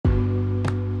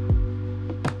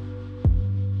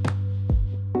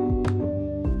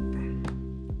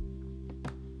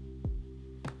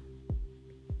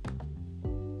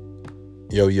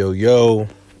Yo, yo, yo.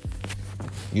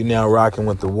 You now rocking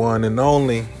with the one and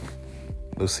only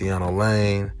Luciano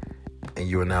Lane, and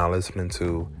you are now listening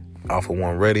to Alpha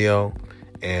One Radio.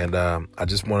 And I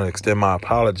just want to extend my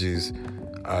apologies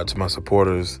to my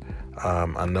supporters.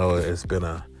 I know it's been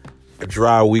a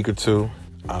dry week or two.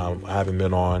 I haven't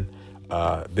been on.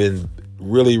 Been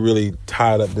really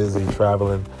tied up, busy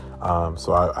traveling.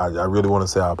 So I really want to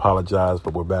say I apologize,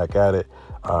 but we're back at it.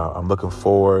 I'm looking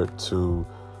forward to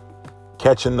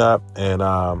catching up and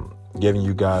giving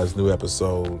you guys new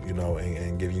episode,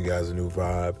 and giving you guys a new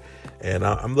vibe. And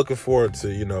I'm looking forward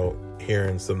to,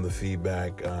 hearing some of the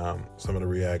feedback, some of the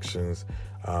reactions.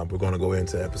 We're going to go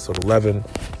into episode 11.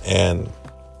 And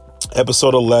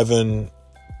episode 11,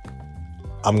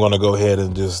 I'm going to go ahead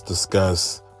and just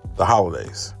discuss the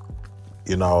holidays.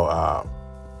 The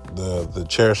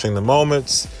cherishing the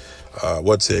moments,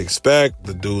 what to expect,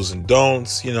 the do's and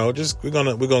don'ts. We're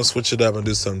gonna switch it up and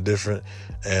do something different,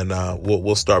 and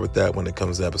we'll start with that when it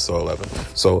comes to episode 11.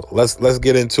 So let's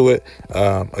get into it.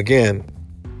 Again,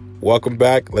 welcome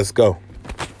back. Let's go.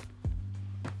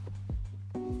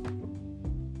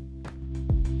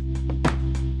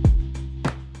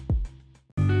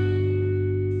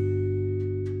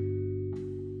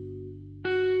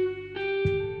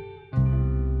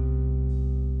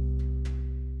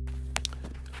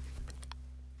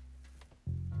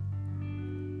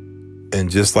 And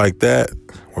just like that,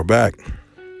 we're back.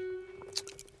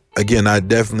 Again, I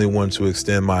definitely want to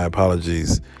extend my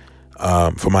apologies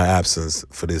for my absence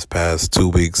for this past 2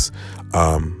 weeks.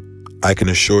 I can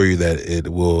assure you that it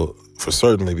will for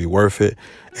certainly be worth it.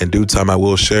 In due time, I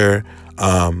will share.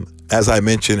 As I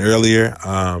mentioned earlier,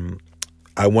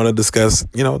 I want to discuss,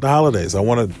 the holidays. I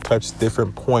want to touch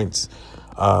different points,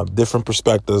 different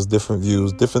perspectives, different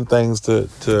views, different things to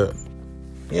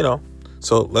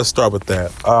So let's start with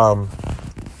that.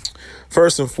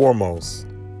 First and foremost,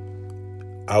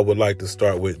 I would like to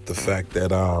start with the fact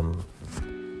that,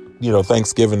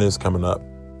 Thanksgiving is coming up.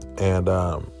 And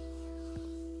I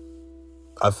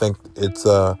think it's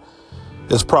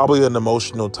probably an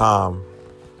emotional time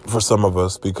for some of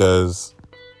us because,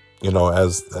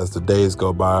 as the days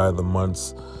go by, the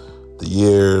months, the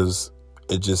years,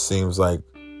 it just seems like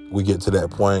we get to that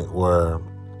point where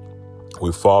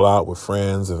we fall out with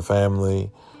friends and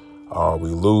family, or we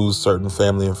lose certain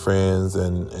family and friends,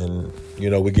 and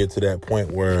we get to that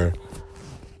point where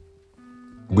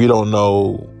we don't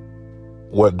know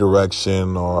what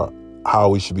direction or how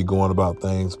we should be going about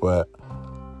things. But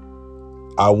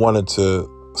I wanted to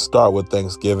start with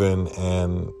Thanksgiving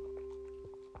and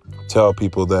tell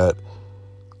people that,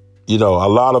 a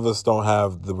lot of us don't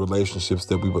have the relationships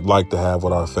that we would like to have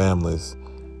with our families.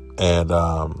 And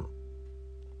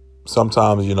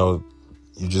sometimes,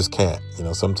 you just can't.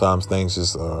 Sometimes things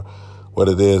just are what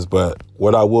it is. But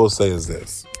what I will say is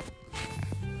this.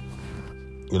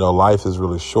 Life is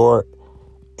really short.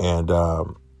 And,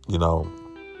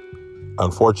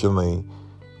 unfortunately,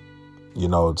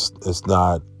 it's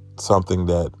not something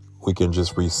that we can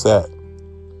just reset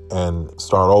and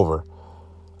start over.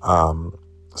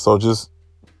 So just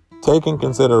take in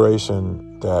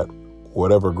consideration that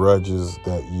whatever grudges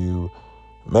that you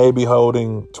may be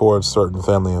holding towards certain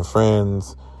family and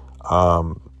friends,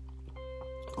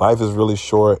 life is really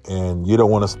short, and you don't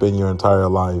want to spend your entire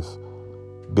life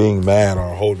being mad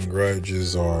or holding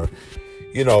grudges or,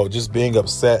 just being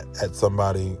upset at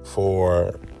somebody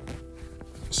for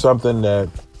something that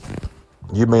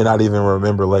you may not even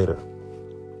remember later.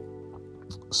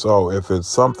 So if it's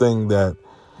something that,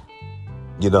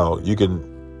 you can,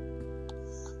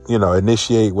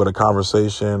 initiate with a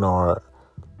conversation or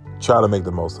try to make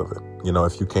the most of it,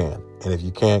 if you can. And if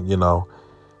you can't,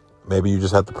 maybe you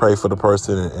just have to pray for the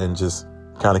person and just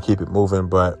kind of keep it moving.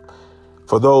 But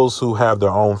for those who have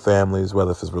their own families,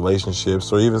 whether it's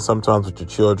relationships or even sometimes with your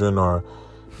children or,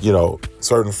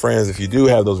 certain friends, if you do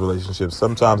have those relationships,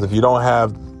 sometimes if you don't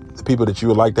have the people that you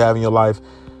would like to have in your life,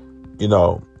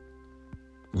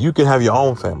 you can have your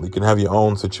own family, you can have your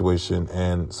own situation,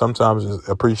 and sometimes just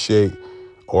appreciate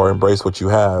or embrace what you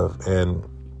have. And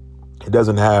it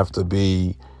doesn't have to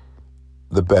be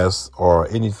the best or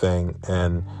anything.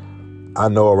 And I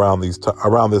know around this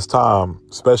time,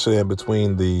 especially in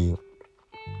between the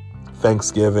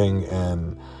Thanksgiving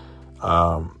and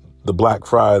the Black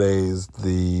Fridays,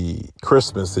 the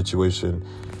Christmas situation,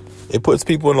 it puts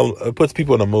people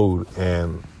in a mood.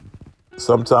 And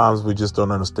sometimes we just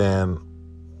don't understand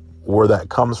where that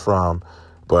comes from.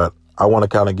 But I want to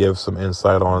kind of give some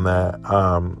insight on that.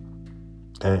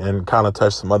 And kind of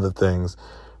touch some other things.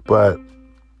 But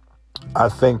I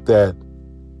think that,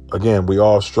 again, we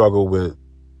all struggle with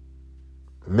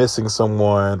missing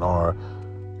someone or,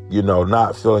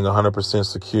 not feeling 100%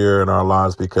 secure in our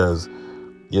lives because,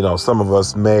 some of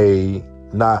us may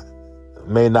not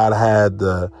have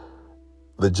the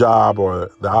job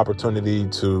or the opportunity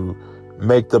to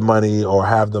make the money or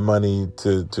have the money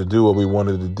to do what we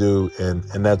wanted to do.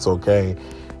 And that's okay.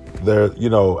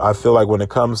 I feel like when it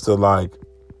comes to like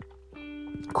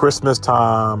Christmas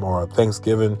time or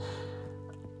Thanksgiving,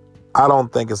 I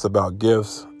don't think it's about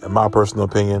gifts, in my personal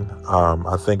opinion.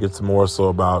 I think it's more so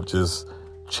about just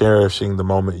cherishing the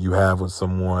moment you have with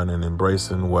someone and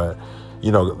embracing what,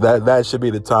 that should be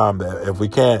the time that if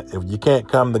you can't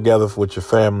come together with your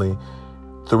family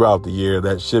throughout the year,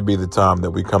 that should be the time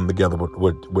that we come together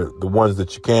with the ones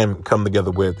that you can come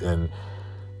together with and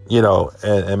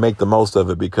make the most of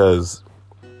it, because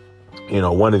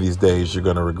one of these days you're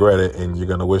going to regret it and you're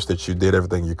going to wish that you did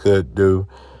everything you could do.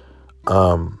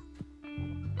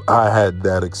 I had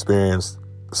that experience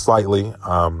slightly.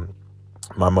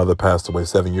 My mother passed away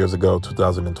 7 years ago,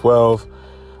 2012.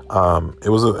 It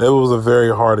was a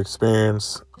very hard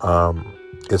experience.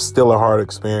 It's still a hard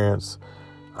experience.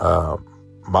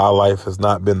 My life has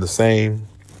not been the same.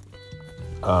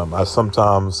 I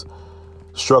sometimes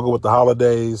struggle with the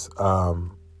holidays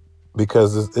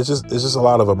because it's just a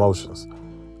lot of emotions.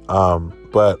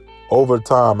 But over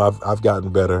time, I've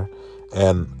gotten better,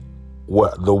 and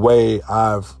the way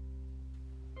I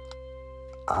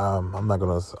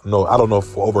don't know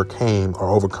if overcame or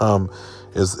overcome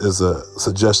is a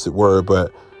suggested word,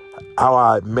 but how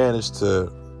I managed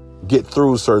to get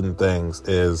through certain things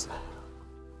is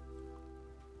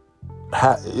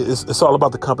it's all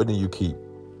about the company you keep.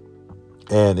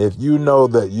 And if you know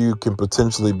that you can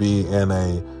potentially be in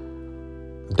a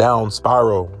down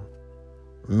spiral,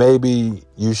 maybe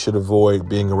you should avoid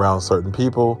being around certain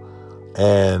people,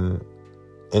 and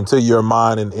until your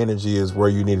mind and energy is where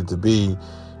you need it to be,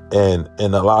 and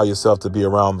allow yourself to be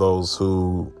around those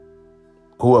who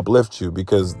uplift you,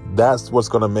 because that's what's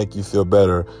going to make you feel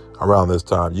better around this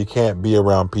time. You can't be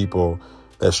around people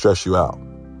that stress you out.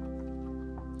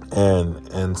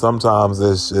 And sometimes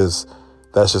that's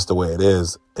just the way it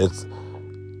is. It's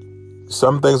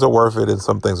some things are worth it and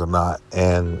some things are not.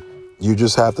 And you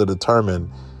just have to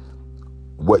determine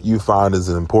what you find is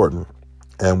important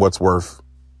and what's worth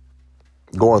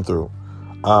going through.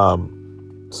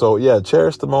 So yeah,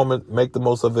 cherish the moment, make the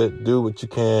most of it, do what you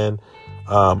can.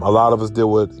 A lot of us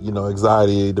deal with,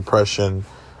 anxiety, depression,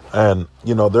 and,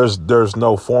 there's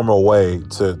no formal way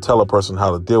to tell a person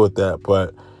how to deal with that.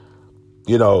 But,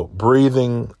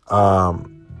 breathing,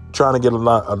 trying to get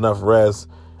enough rest.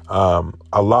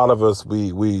 A lot of us,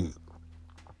 we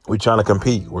trying to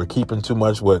compete. We're keeping too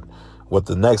much what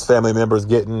the next family member is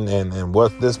getting and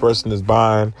what this person is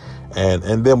buying.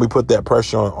 And then we put that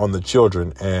pressure on the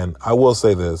children. And I will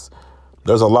say this,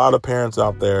 there's a lot of parents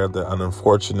out there that are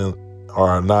unfortunate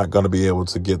are not going to be able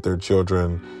to get their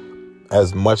children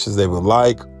as much as they would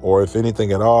like, or if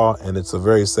anything at all. And it's a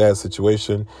very sad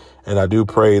situation. And I do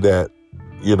pray that,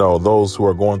 those who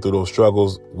are going through those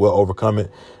struggles will overcome it.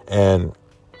 And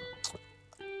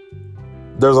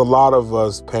there's a lot of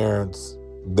us parents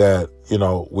that,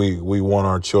 we want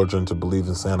our children to believe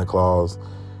in Santa Claus.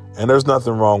 And there's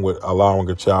nothing wrong with allowing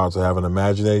a child to have an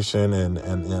imagination.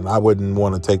 And I wouldn't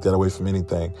want to take that away from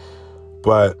anything.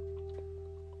 But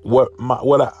what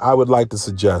I would like to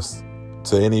suggest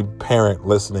to any parent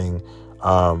listening,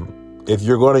 if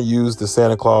you're going to use the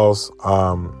Santa Claus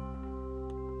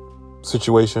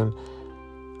situation,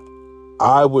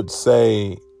 I would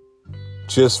say,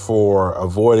 just for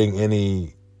avoiding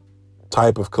any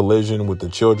type of collision with the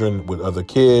children, with other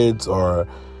kids or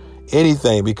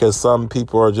anything, because some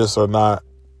people are not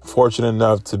fortunate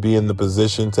enough to be in the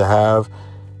position to have,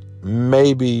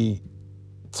 maybe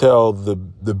tell the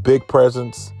big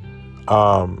presents,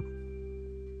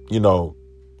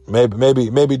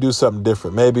 maybe do something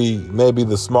different. Maybe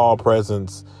the small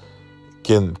presents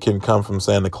can come from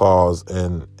Santa Claus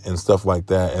and stuff like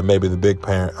that. And maybe the big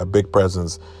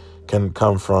presents can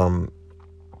come from,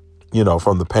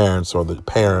 from the parents or the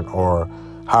parent, or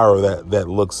however that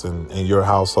looks in your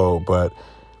household. But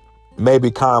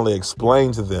maybe kindly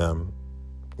explain to them,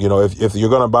 if you're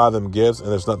going to buy them gifts, and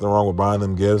there's nothing wrong with buying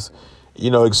them gifts,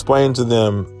 explain to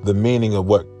them the meaning of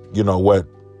what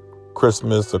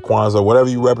Christmas or Kwanzaa, whatever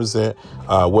you represent,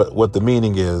 what the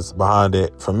meaning is behind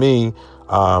it. For me,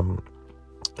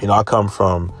 I come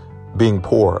from being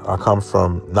poor. I come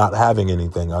from not having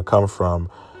anything. I come from,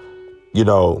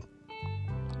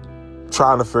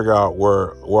 trying to figure out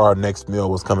where our next meal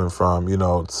was coming from,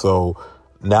 So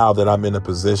now that I'm in a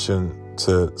position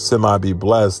to semi be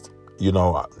blessed,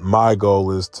 my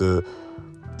goal is to,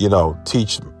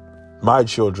 teach my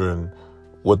children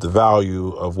what the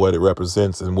value of what it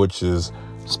represents, and which is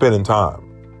spending time.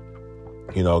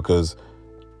 Because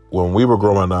when we were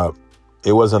growing up,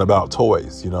 it wasn't about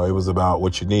toys. It was about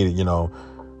what you needed.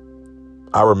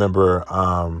 I remember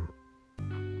I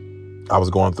was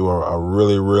going through a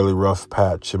really, really rough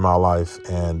patch in my life,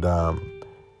 and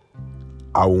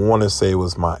I want to say it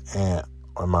was my aunt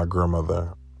or my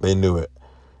grandmother. They knew it,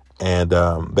 and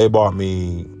they bought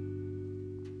me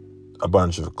a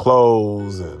bunch of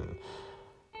clothes and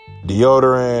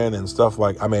deodorant and stuff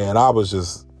and I was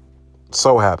just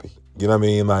so happy. You know what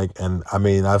I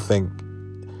mean? I think,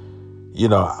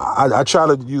 I try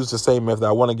to use the same method.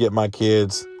 I want to get my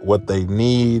kids what they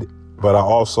need, but I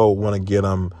also want to get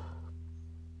them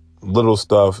little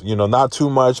stuff, not too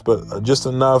much, but just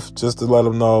enough just to let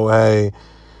them know, hey,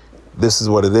 this is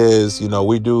what it is.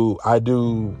 I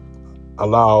do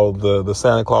allow the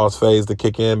Santa Claus phase to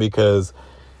kick in, because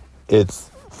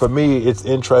for me, it's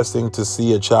interesting to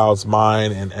see a child's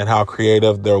mind and how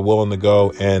creative they're willing to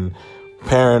go. And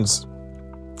parents,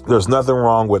 there's nothing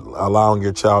wrong with allowing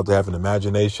your child to have an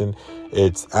imagination.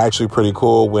 It's actually pretty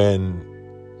cool when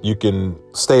you can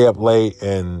stay up late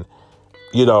and,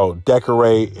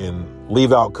 decorate and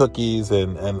leave out cookies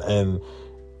and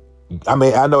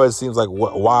I know it seems like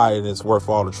why, and it's worth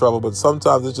all the trouble, but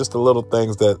sometimes it's just the little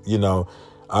things that,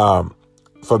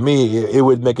 for me, it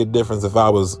would make a difference if I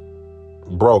was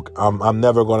broke. I'm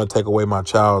never going to take away my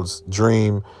child's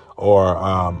dream or,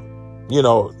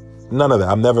 none of that.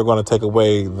 I'm never going to take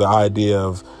away the idea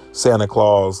of Santa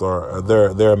Claus or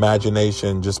their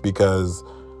imagination just because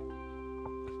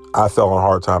I fell on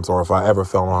hard times, or if I ever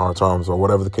fell on hard times, or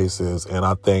whatever the case is. And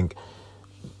I think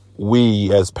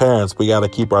we as parents, we got to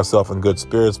keep ourselves in good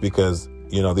spirits, because,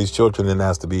 these children didn't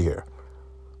ask to be here.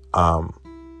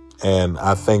 And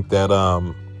I think that,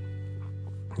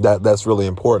 that's really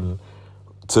important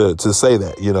to say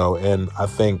that, and I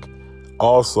think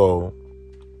also,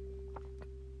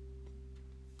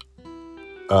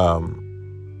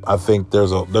 I think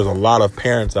there's a lot of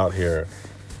parents out here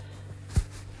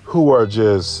who are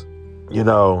just,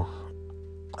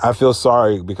 I feel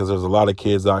sorry, because there's a lot of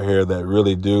kids out here that are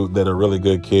really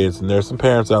good kids. And there's some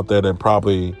parents out there that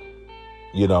probably,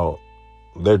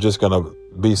 they're just going to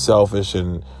be selfish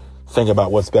and think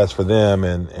about what's best for them.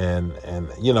 And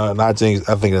I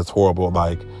think that's horrible.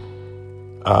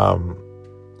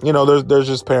 There's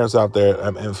just parents out there,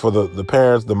 and for the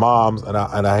parents, the moms, and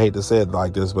I hate to say it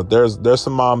like this, but there's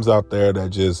some moms out there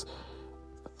that just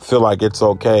feel like it's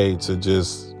okay to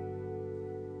just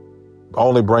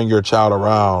only bring your child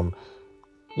around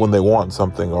when they want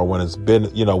something, or when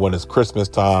when it's Christmas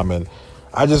time. And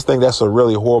I just think that's a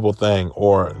really horrible thing,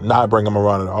 or not bring them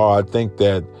around at all. I think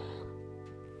that,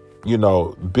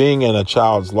 being in a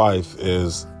child's life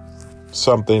is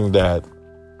something that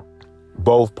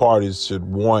both parties should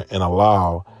want and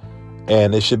allow,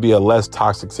 and it should be a less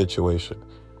toxic situation.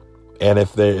 And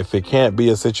if it can't be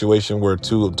a situation where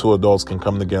two adults can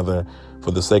come together for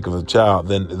the sake of a child,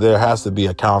 then there has to be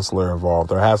a counselor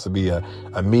involved. There has to be a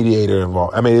mediator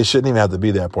involved. It shouldn't even have to be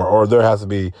that part, or there has to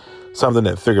be something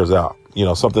that figures out,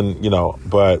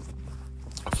 but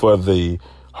for the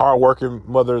hardworking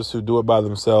mothers who do it by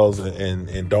themselves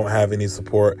and don't have any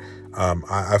support,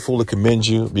 I fully commend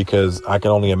you, because I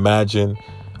can only imagine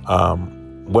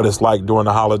what it's like during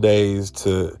the holidays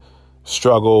to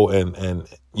struggle and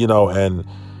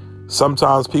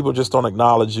sometimes people just don't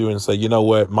acknowledge you and say, you know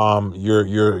what, Mom,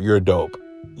 you're dope.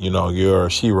 You're a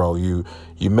shero.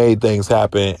 You made things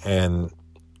happen, and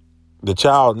the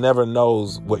child never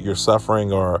knows what you're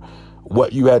suffering or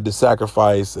what you had to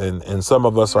sacrifice. And some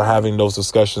of us are having those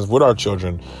discussions with our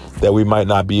children that we might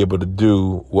not be able to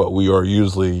do what we are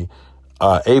usually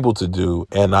able to do.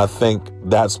 And I think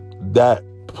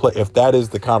if that is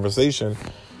the conversation,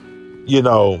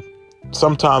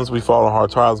 sometimes we fall on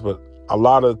hard times, but a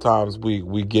lot of the times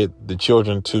we get the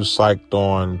children too psyched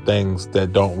on things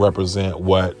that don't represent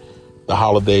what the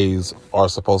holidays are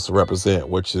supposed to represent,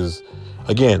 which is,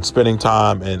 again, spending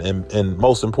time and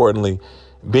most importantly,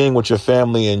 being with your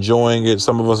family, enjoying it.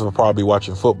 Some of us will probably be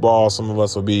watching football. Some of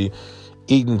us will be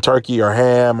eating turkey or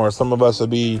ham, or some of us will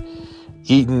be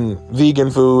eating vegan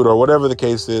food, or whatever the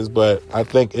case is. But I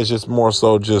think it's just more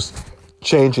so just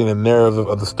changing the narrative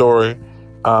of the story.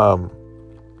 And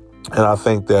I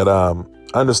think that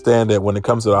understand that when it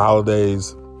comes to the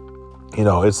holidays,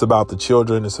 it's about the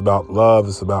children. It's about love.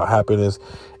 It's about happiness.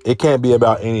 It can't be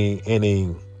about any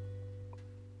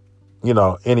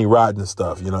rotten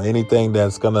stuff, anything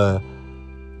that's going to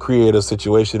create a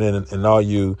situation and all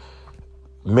you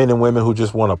men and women who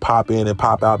just want to pop in and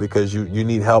pop out because you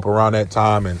need help around that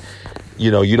time. And,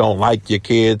 you don't like your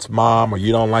kid's mom or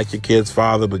you don't like your kid's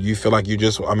father, but you feel like we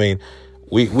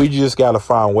just got to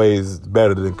find ways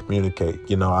better to communicate.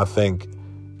 I think,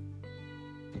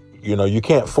 you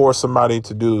can't force somebody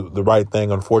to do the right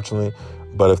thing, unfortunately.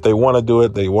 But if they want to do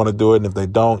it, they want to do it. And if they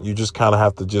don't, you just kind of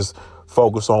have to just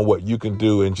focus on what you can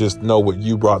do and just know what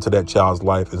you brought to that child's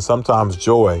life. And sometimes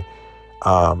joy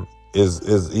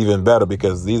is even better,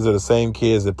 because these are the same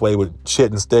kids that play with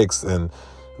shit and sticks, and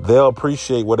they'll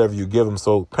appreciate whatever you give them.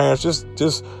 So parents,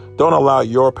 just don't allow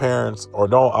your parents or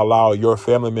don't allow your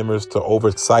family members to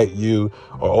overexcite you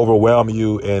or overwhelm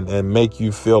you and make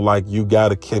you feel like you got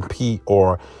to compete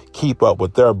or keep up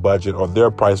with their budget or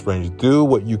their price range. Do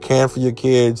what you can for your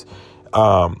kids.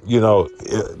 That's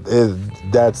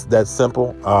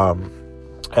simple.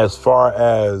 As far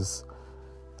as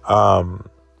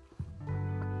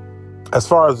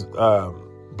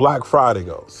Black Friday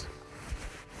goes,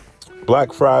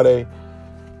 Black Friday,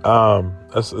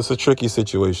 it's a tricky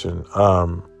situation.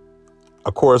 Of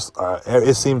course,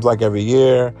 it seems like every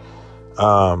year,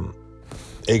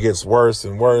 it gets worse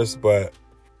and worse, but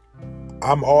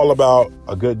I'm all about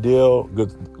a good deal.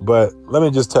 But let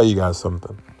me just tell you guys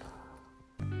something.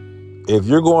 If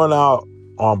you're going out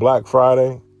on Black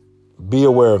Friday, be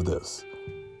aware of this.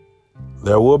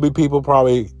 There will be people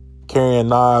probably carrying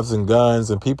knives and guns,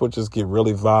 and people just get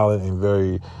really violent and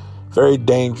very, very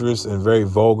dangerous and very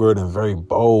vulgar and very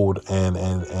bold.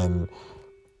 And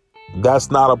that's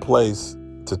not a place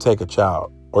to take a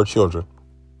child or children.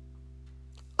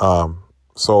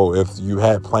 So if you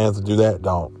had plans to do that,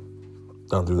 don't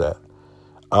do that.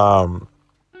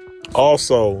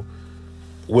 Also,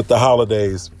 with the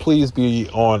holidays, please be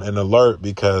on an alert,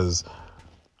 because,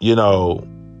 there's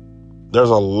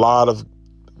a lot of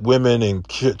women and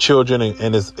children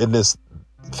and this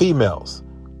females,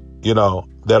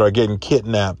 that are getting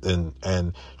kidnapped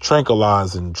and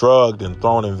tranquilized and drugged and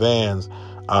thrown in vans.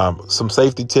 Some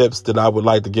safety tips that I would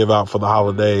like to give out for the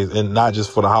holidays, and not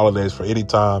just for the holidays, for any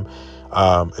time.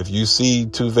 If you see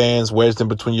two vans wedged in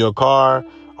between your car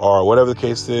or whatever the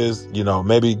case is,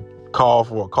 maybe call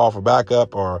for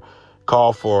backup or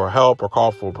call for help or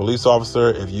call for a police officer.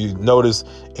 If you notice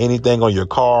anything on your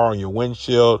car, on your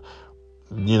windshield,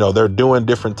 they're doing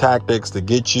different tactics to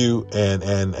get you.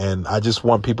 And I just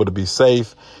want people to be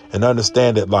safe and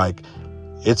understand that, like,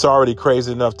 it's already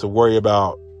crazy enough to worry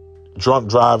about drunk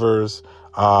drivers,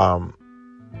 asshole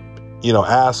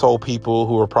people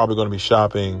who are probably going to be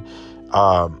shopping,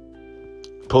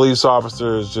 police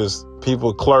officers, just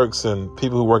people, clerks, and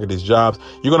people who work at these jobs.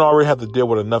 You're going to already have to deal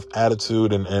with enough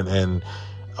attitude and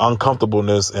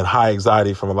uncomfortableness and high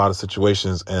anxiety from a lot of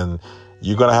situations. And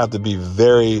you're going to have to be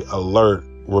very alert.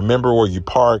 Remember where you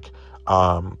park.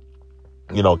 Always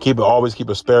keep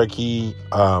a spare key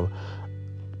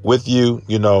with you.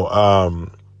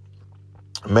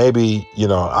 Maybe,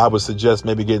 I would suggest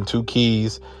maybe getting 2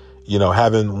 keys,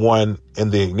 having one in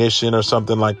the ignition or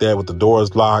something like that with the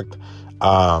doors locked.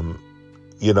 And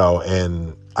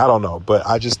I don't know, but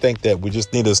I just think that we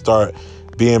just need to start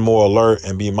being more alert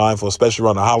and be mindful, especially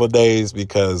around the holidays,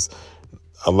 because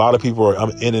a lot of people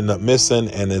are in and up missing,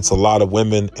 and it's a lot of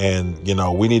women, and,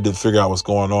 we need to figure out what's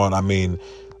going on. I mean,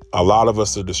 a lot of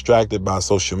us are distracted by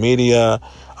social media.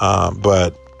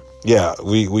 But yeah,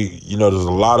 we there's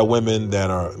a lot of women that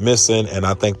are missing. And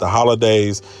I think the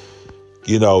holidays,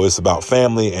 it's about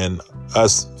family, and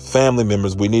us family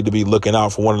members, we need to be looking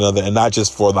out for one another, and not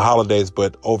just for the holidays,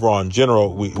 but overall in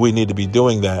general, we need to be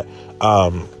doing that.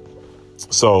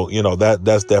 So,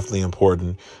 that's definitely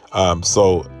important.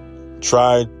 So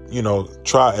try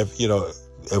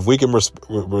if we can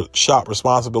shop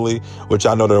responsibly, which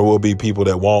I know there will be people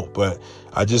that won't, but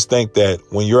I just think that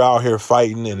when you're out here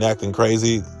fighting and acting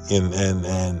crazy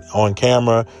and on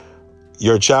camera,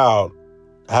 your child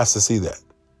has to see that.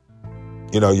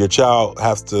 Your child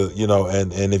has to,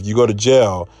 and if you go to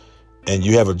jail and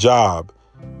you have a job,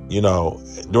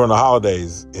 during the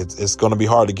holidays, it's going to be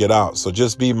hard to get out. So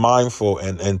just be mindful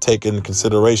and take into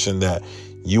consideration that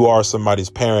you are somebody's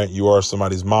parent, you are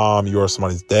somebody's mom, you are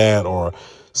somebody's dad, or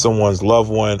someone's loved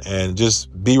one, and just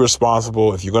be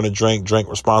responsible. If you're going to drink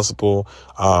responsible.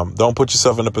 Don't put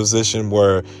yourself in a position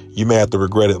where you may have to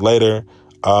regret it later.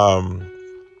 Let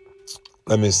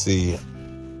me see.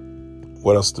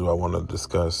 What else do I want to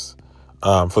discuss?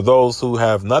 For those who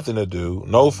have nothing to do,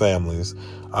 no families,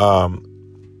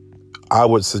 I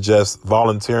would suggest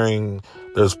volunteering.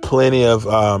 There's plenty of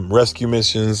rescue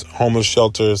missions, homeless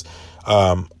shelters.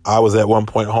 I was at one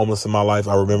point homeless in my life.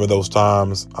 I remember those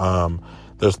times.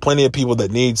 There's plenty of people that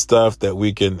need stuff that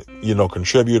we can,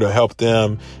 contribute or help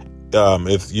them.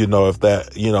 If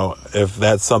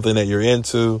that's something that you're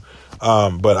into,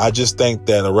 But I just think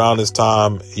that around this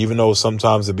time, even though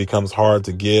sometimes it becomes hard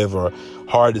to give or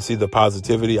hard to see the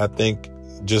positivity, I think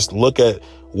just look at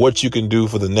what you can do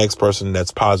for the next person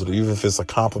that's positive, even if it's a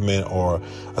compliment or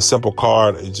a simple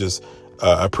card. It's just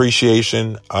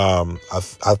appreciation.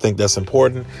 I think that's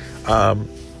important.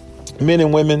 Men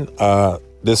and women,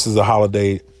 this is a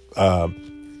holiday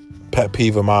pet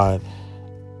peeve of mine.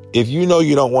 If you know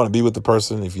you don't want to be with the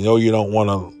person, if you know you don't want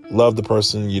to love the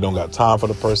person, you don't got time for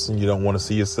the person, you don't want to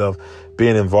see yourself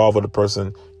being involved with the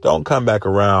person, don't come back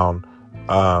around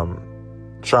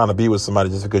trying to be with somebody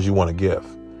just because you want to give.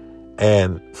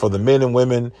 And for the men and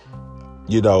women,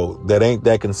 that ain't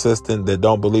that consistent, that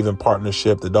don't believe in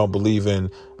partnership, that don't believe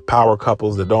in power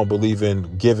couples, that don't believe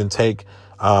in give and take,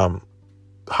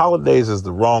 holidays is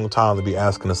the wrong time to be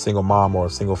asking a single mom or a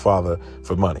single father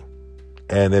for money.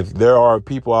 And if there are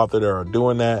people out there that are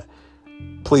doing that,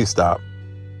 please stop.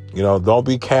 Don't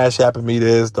be cash apping me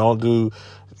this. Don't do,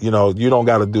 you don't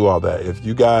got to do all that. If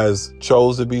you guys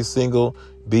chose to be single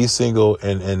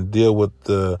and deal with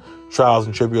the trials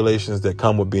and tribulations that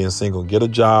come with being single. Get a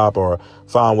job or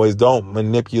find ways. Don't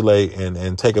manipulate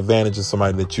and take advantage of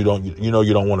somebody that you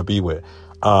don't want to be with.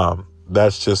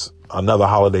 That's just another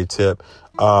holiday tip.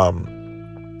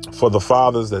 For the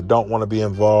fathers that don't want to be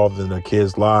involved in their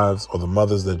kids' lives, or the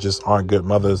mothers that just aren't good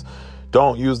mothers,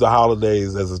 don't use the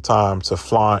holidays as a time to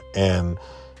flaunt, and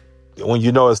when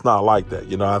it's not like that.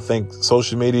 I think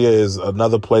social media is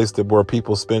another place where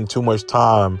people spend too much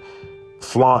time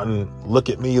flaunting, look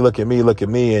at me,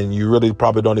 and you really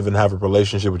probably don't even have a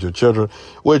relationship with your children,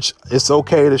 which it's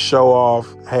okay to show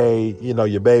off, hey,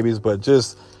 your babies, but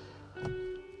just,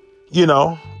 you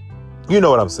know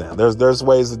what I'm saying. There's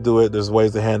ways to do it. There's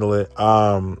ways to handle it.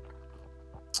 Am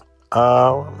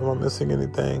I missing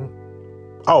anything?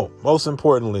 Oh, most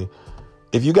importantly,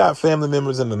 if you got family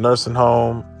members in the nursing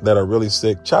home that are really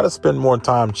sick, try to spend more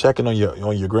time checking on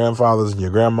your grandfathers and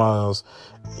your grandmothers,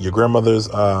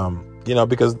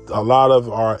 because a lot of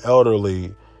our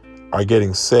elderly are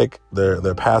getting sick.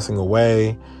 They're passing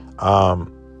away.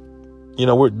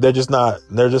 They're just not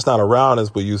around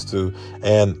as we used to.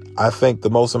 And I think the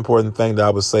most important thing that I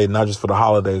would say, not just for the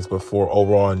holidays, but for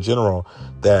overall in general,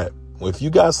 that if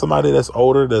you got somebody that's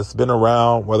older, that's been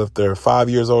around, whether if they're 5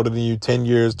 years older than you, 10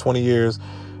 years, 20 years,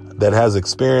 that has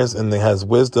experience and that has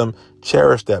wisdom,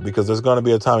 cherish that, because there's going to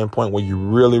be a time and point where you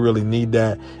really, really need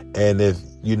that. And if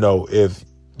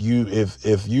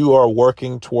you are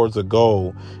working towards a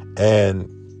goal and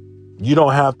you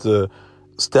don't have to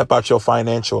step out your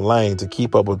financial lane to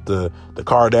keep up with the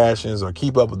Kardashians or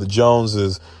keep up with the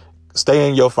Joneses, stay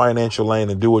in your financial lane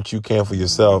and do what you can for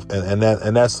yourself. And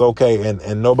that's okay.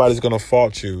 And nobody's going to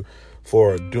fault you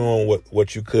for doing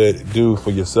what you could do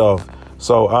for yourself.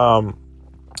 So,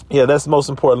 that's most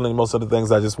importantly, most of the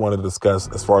things I just wanted to discuss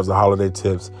as far as the holiday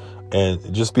tips.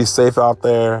 And just be safe out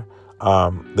there.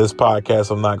 This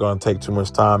podcast, I'm not going to take too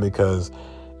much time because,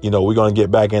 we're going to get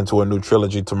back into a new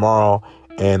trilogy tomorrow,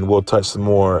 and we'll touch some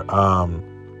more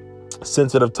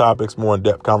sensitive topics, more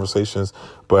in-depth conversations.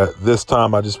 But this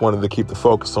time I just wanted to keep the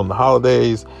focus on the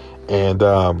holidays and,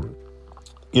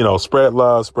 spread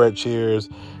love, spread cheers.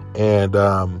 And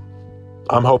I'm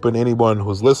hoping anyone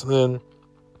who's listening,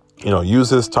 use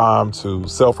this time to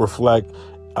self-reflect.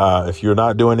 If you're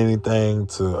not doing anything,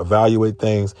 to evaluate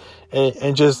things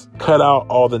and just cut out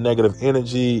all the negative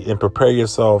energy and prepare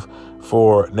yourself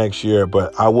for next year.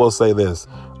 But I will say this.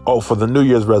 For the New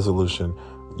Year's resolution,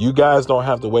 you guys don't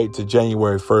have to wait till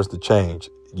January 1st to change.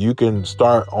 You can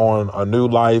start on a new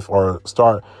life or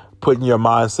start putting your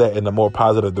mindset in a more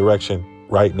positive direction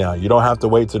right now. You don't have to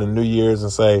wait till the New Year's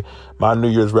and say, my New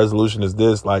Year's resolution is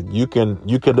this. Like you could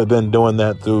have been doing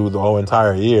that through the whole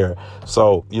entire year.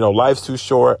 So, life's too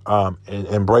short.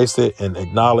 Embrace it and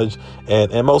acknowledge.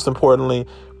 And most importantly,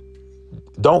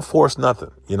 don't force nothing.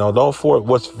 Don't force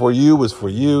what's for you is for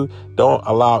you. Don't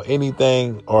allow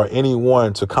anything or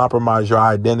anyone to compromise your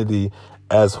identity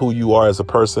as who you are as a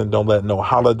person. Don't let no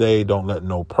holiday, don't let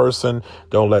no person,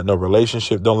 don't let no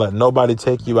relationship, don't let nobody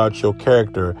take you out your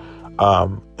character.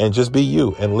 And just be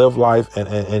you and live life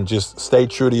and just stay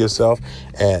true to yourself.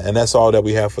 And that's all that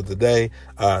we have for today.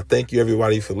 Thank you,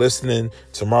 everybody, for listening.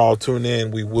 Tomorrow, tune in.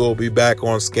 We will be back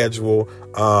on schedule.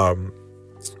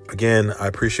 Again, I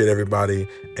appreciate everybody,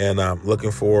 and I'm looking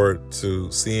forward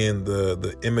to seeing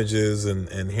the images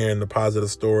and hearing the positive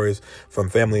stories from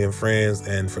family and friends.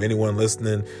 And for anyone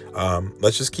listening,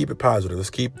 let's just keep it positive.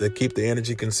 Let's keep the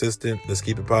energy consistent. Let's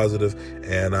keep it positive.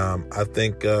 And I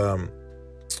think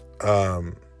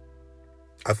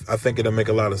I think it'll make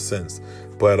a lot of sense.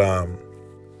 But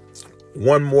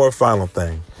one more final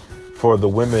thing for the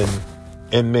women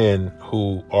and men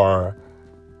who are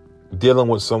dealing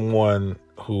with someone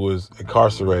who is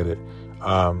incarcerated,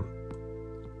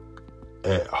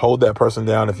 hold that person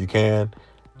down if you can.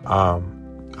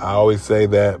 I always say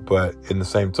that, but in the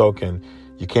same token,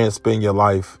 you can't spend your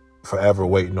life forever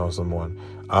waiting on someone.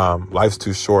 Life's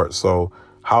too short. So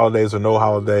holidays or no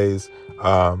holidays,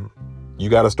 you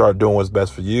got to start doing what's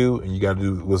best for you, and you got to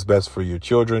do what's best for your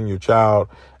children, your child.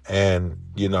 And,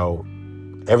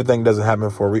 everything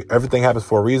happens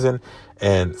for a reason,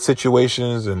 and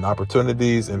situations and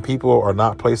opportunities and people are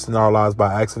not placed in our lives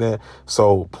by accident.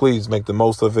 So please make the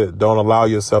most of it. Don't allow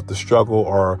yourself to struggle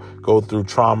or go through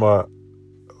trauma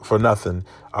for nothing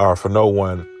or for no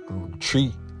one.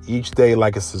 Treat each day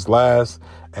like it's his last,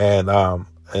 and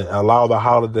allow the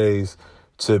holidays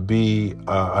to be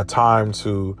a time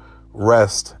to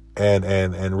rest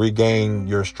and regain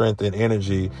your strength and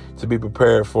energy to be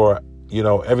prepared for,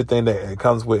 everything that it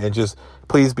comes with. And just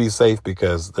please be safe,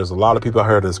 because there's a lot of people out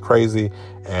here that's crazy,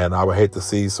 and I would hate to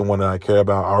see someone that I care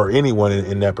about or anyone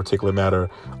in that particular matter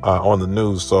on the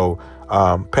news. So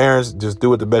parents, just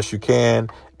do it the best you can.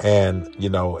 And,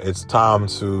 it's time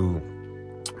to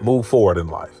move forward in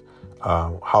life.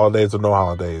 Holidays or no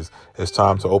holidays, it's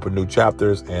time to open new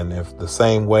chapters. And if the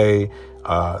same way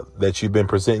that you've been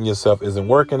presenting yourself isn't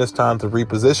working, it's time to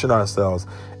reposition ourselves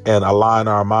and align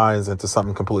our minds into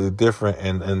something completely different,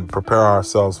 and prepare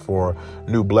ourselves for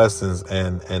new blessings.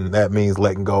 And that means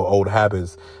letting go old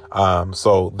habits.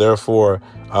 So therefore,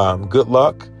 good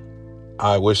luck.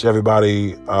 I wish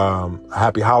everybody a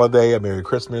happy holiday, a Merry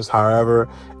Christmas, however.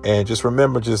 And just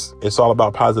remember, it's all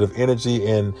about positive energy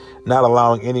and not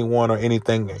allowing anyone or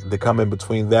anything to come in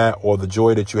between that, or the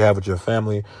joy that you have with your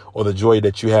family, or the joy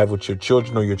that you have with your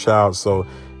children or your child. So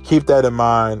keep that in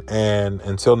mind. And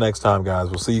until next time, guys,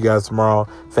 we'll see you guys tomorrow.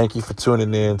 Thank you for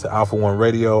tuning in to Alpha One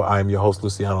Radio. I am your host,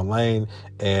 Luciano Lane,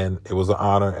 and it was an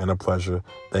honor and a pleasure.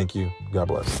 Thank you. God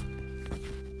bless.